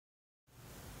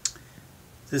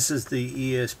This is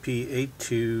the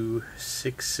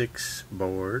ESP8266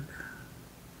 board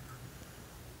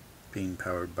being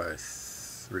powered by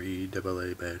 3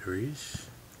 AA batteries.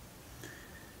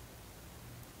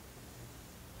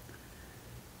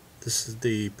 This is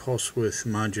the pulse width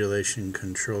modulation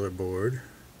controller board.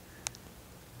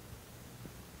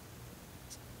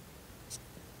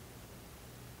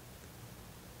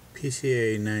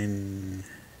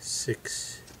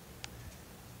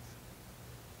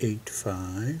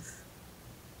 PCA9685.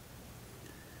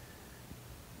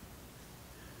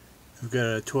 I've got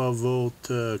a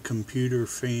 12-volt computer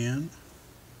fan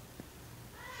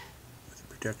with a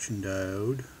protection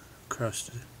diode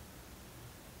across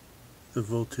the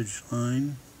voltage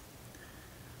line.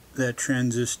 That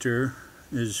transistor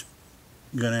is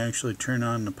going to actually turn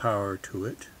on the power to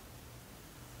it.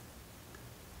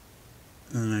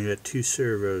 And I got 2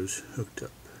 servos hooked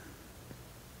up.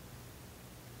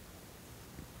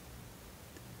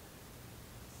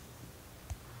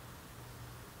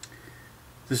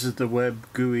 This is the web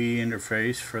GUI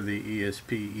interface for the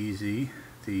ESP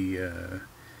the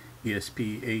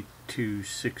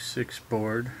ESP8266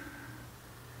 board.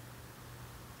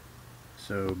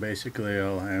 So basically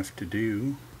all I have to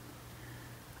do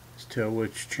is tell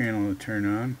which channel to turn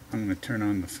on. I'm going to turn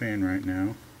on the fan right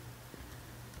now.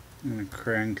 I'm going to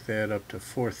crank that up to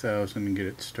 4,000 and get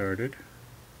it started.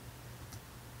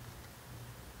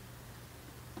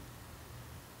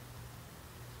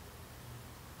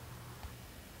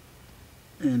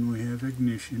 And we have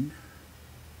ignition.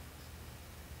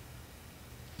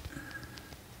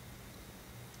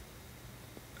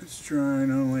 It's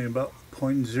drawing only about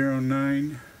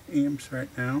 0.09 amps right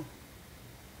now.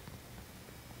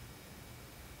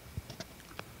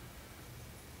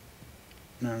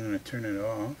 Now I'm going to turn it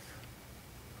off.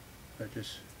 I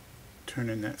just turn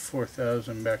in that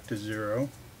 4,000 back to 0.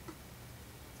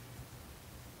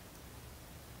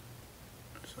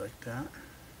 Just like that.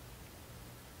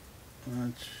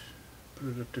 Let's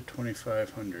put it up to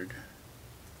 2,500.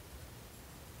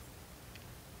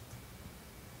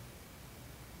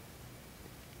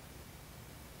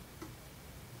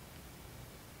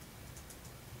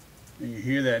 You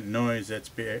hear that noise,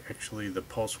 that's actually the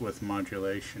pulse width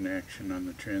modulation action on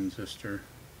the transistor.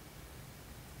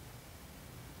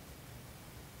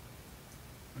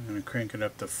 I'm going to crank it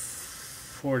up to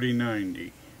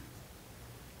 4090,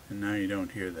 and now you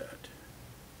don't hear that.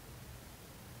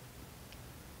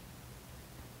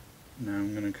 Now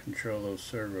I'm going to control those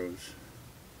servos.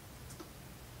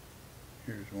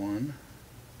 Here's one.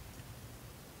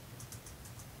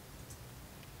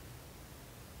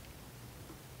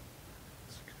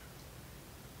 Let's go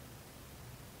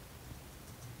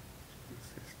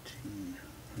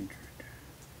 1,500.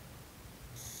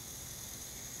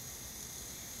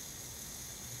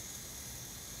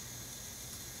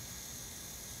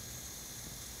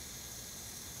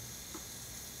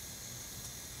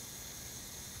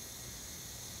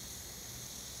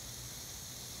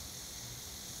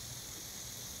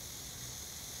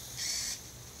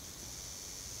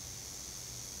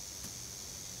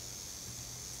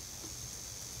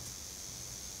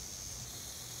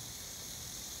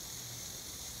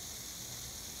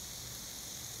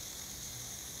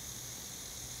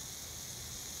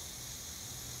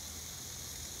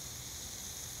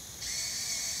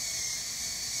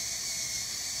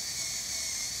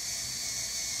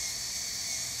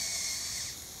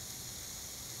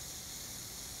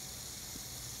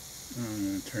 I'm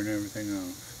going to turn everything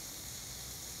off.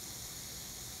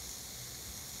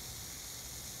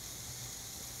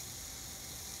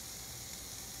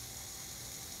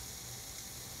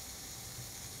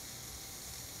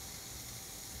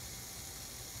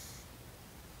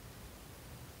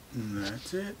 And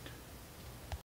that's it.